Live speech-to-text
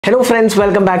Hello friends,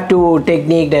 welcome back to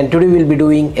Technique, and today we'll be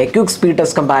doing a quick speed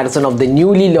test comparison of the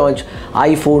newly launched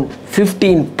iPhone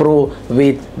 15 Pro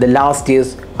with the last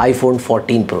year's iPhone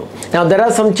 14 Pro. Now there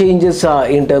are some changes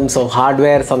in terms of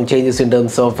hardware, some changes in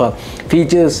terms of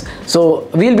features. So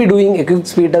we'll be doing a quick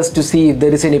speed test to see if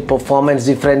there is any performance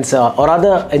difference or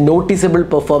rather a noticeable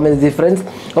performance difference.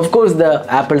 Of course, the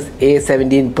Apple's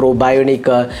A17 Pro Bionic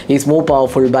is more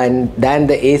powerful than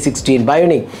the A16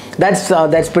 Bionic.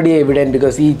 That's pretty evident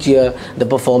because each year the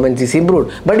performance is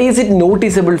improved. But is it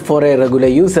noticeable for a regular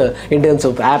user in terms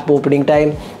of app opening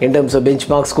time, in terms of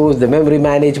benchmark scores, the memory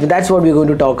management? That's what we're going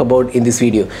to talk about in this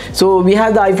video. So we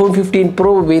have the iPhone 15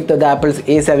 Pro with the Apple's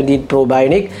A17 Pro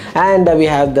Bionic, and we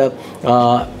have the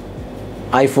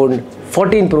iPhone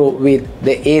 14 Pro with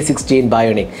the A16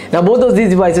 Bionic. Now both of these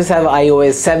devices have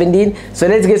iOS 17. So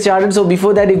let's get started. So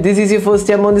before that, if this is your first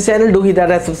time on the channel, do hit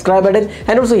that subscribe button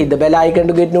and also hit the bell icon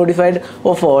to get notified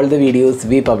of all the videos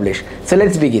we publish. So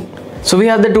let's begin. So we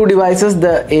have the two devices,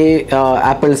 the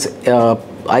Apple's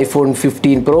iPhone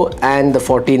 15 Pro and the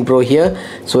 14 Pro here.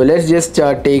 So let's just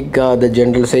take the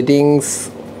general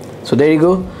settings. So there you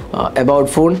go. About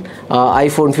phone,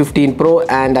 iPhone 15 Pro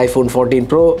and iPhone 14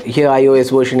 Pro. Here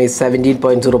iOS version is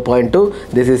 17.0.2.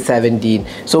 This is 17.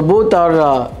 So both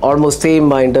are almost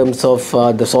same in terms of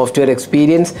the software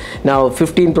experience. Now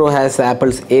 15 Pro has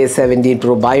Apple's A17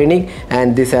 Pro Bionic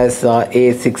and this has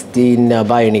A16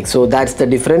 Bionic. So that's the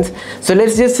difference. So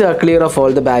let's just clear off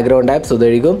all the background apps. So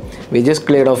there you go. We just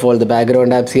cleared off all the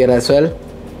background apps here as well.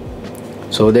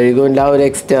 So there you go. Now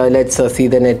next let's see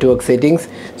the network settings.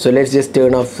 So let's just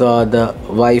turn off the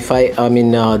Wi-Fi,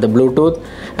 the Bluetooth,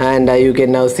 and you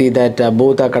can now see that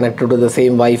both are connected to the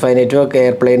same Wi-Fi network.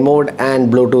 Airplane mode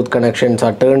and Bluetooth connections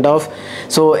are turned off.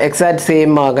 So exact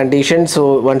same condition.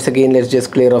 So once again, let's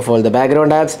just clear off all the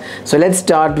background apps. So let's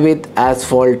start with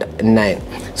Asphalt 9.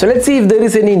 So let's see if there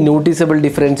is any noticeable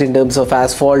difference in terms of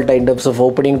Asphalt, in terms of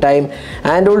opening time,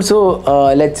 and also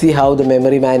let's see how the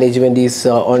memory management is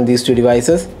on these two devices.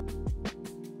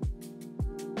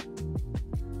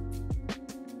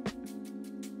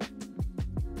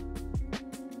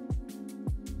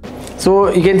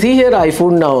 So you can see here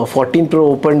iPhone 14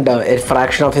 Pro opened a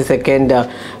fraction of a second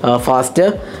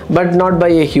faster, but not by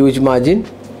a huge margin.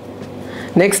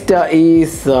 Next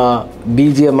is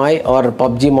BGMI or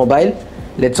PUBG Mobile.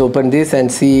 Let's open this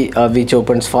and see which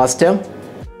opens faster.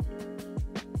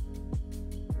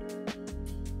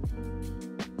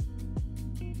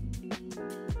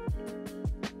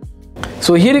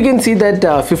 So here you can see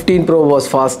that 15 Pro was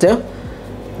faster.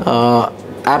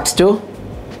 App Store,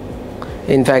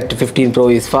 in fact 15 Pro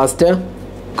is faster.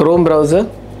 Chrome browser,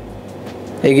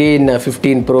 again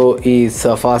 15 Pro is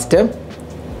faster.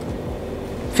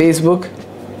 Facebook,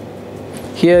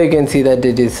 here you can see that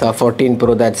it is 14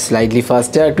 Pro that's slightly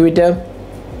faster. Twitter,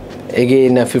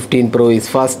 again 15 Pro is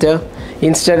faster.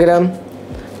 Instagram,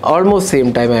 almost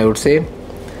same time I would say.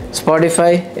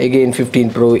 Spotify, again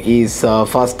 15 Pro is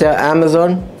faster.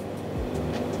 Amazon,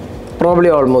 probably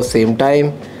almost same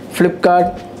time.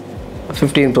 Flipkart,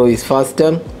 15 Pro is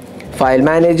faster. File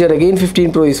Manager, again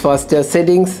 15 Pro is faster.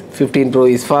 Settings, 15 Pro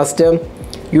is faster.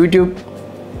 YouTube,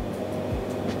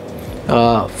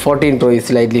 14 Pro is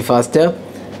slightly faster.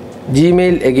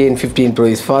 Gmail, again 15 Pro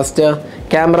is faster.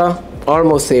 Camera,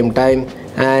 almost same time.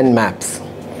 And Maps,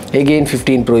 again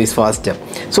 15 Pro is faster.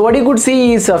 So what you could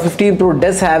see is 15 Pro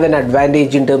does have an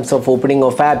advantage in terms of opening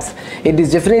of apps. It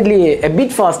is definitely a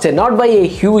bit faster, not by a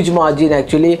huge margin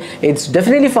actually. It's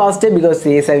definitely faster because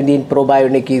the A17 Pro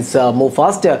Bionic is more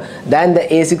faster than the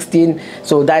A16.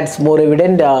 So that's more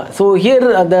evident. So here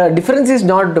the difference is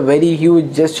not very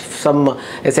huge, just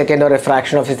a second or a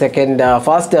fraction of a second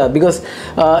faster, because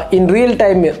in real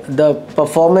time the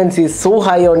performance is so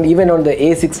high even on the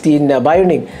A16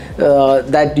 Bionic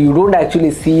that you don't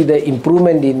actually see the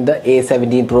improvement in the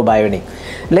A17 Pro Bionic.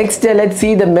 Next let's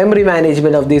see the memory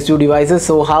management of these two devices,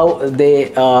 so how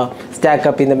they stack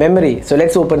up in the memory. So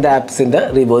let's open the apps in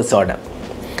the reverse order.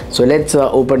 So let's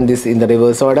open this in the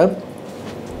reverse order.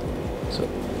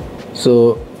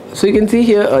 So you can see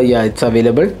here yeah, it's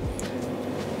available.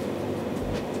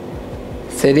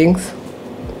 Settings,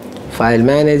 File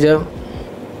Manager.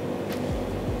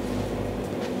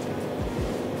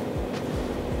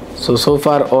 So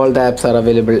far all the apps are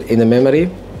available in the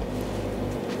memory.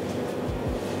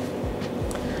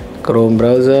 Chrome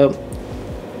browser.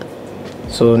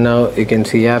 So now you can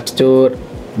see App Store,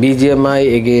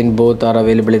 BGMI, again both are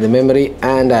available in the memory,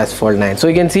 and Asphalt 9. So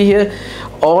you can see here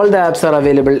all the apps are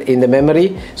available in the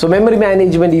memory. So memory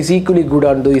management is equally good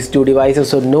on these two devices,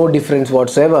 so no difference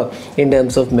whatsoever in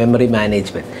terms of memory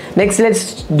management. Next,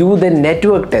 let's do the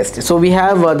network test. So we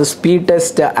have the speed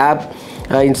test app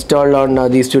installed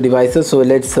on these two devices. So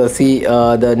let's see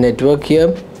the network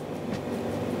here.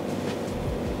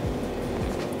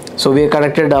 So we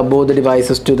connected both the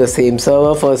devices to the same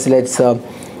server. First, let's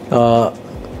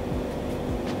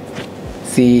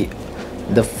see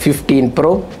the 15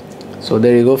 Pro. So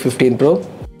there you go, 15 Pro.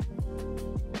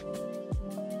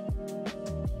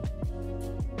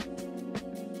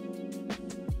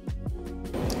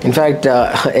 In fact,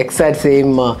 exact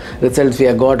same results we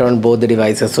have got on both the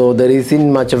devices, so there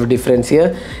isn't much of a difference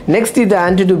here. Next is the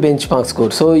AnTuTu benchmark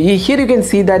score. So here you can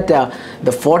see that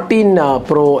the 14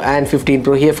 Pro and 15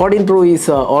 Pro, here 14 Pro is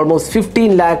almost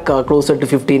 15 lakh, closer to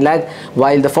 15 lakh,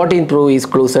 while the 14 Pro is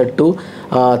closer to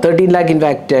 13 lakh. In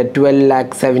fact, 12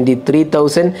 lakh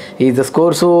 73,000 is the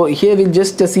score. So here we'll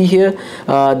just see here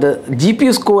the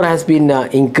GPU score has been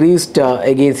increased,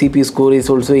 again CPU score is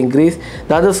also increased,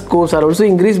 the other scores are also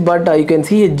increased, but you can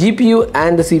see here GPU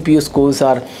and the CPU scores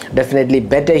are definitely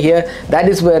better here. That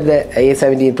is where the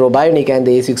A17 Pro Bionic and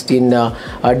the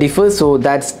A16 differs. So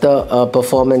that's the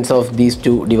performance of these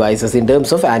two devices in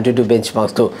terms of AnTuTu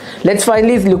benchmarks. So let's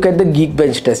finally look at the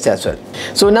Geekbench test as well.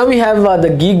 So now we have the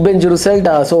Geekbench result.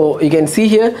 So you can see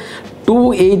here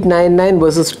 2899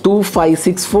 versus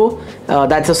 2564.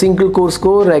 That's a single core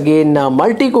score. Again,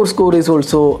 multi-core score is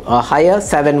also higher,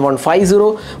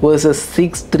 7150 versus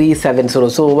 6370.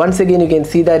 So once again you can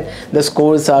see that the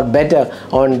scores are better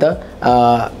on the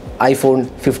iPhone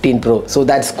 15 Pro. So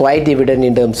that's quite evident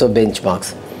in terms of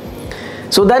benchmarks.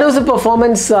 So that was the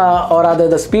performance or rather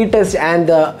the speed test and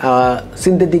the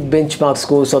synthetic benchmark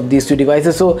scores of these two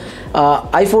devices. So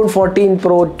iPhone 14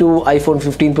 Pro to iPhone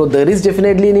 15 Pro, there is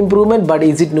definitely an improvement, but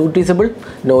is it noticeable?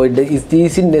 No, it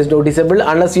isn't noticeable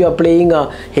unless you are playing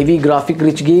heavy graphic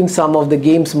rich games. Some of the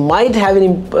games might have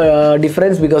a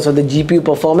difference because of the GPU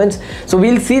performance. So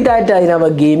we'll see that in our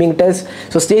gaming test.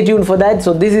 So stay tuned for that.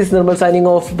 So this is Nirmal signing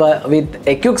off with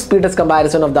a quick speed test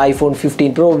comparison of the iPhone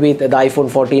 15 Pro with the iPhone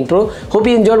 14 Pro. Hope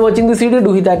you enjoyed watching this video.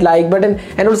 Do hit that like button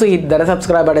and also hit the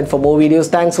subscribe button for more videos.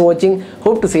 Thanks for watching.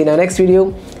 Hope to see you in our next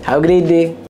video. Have a great day.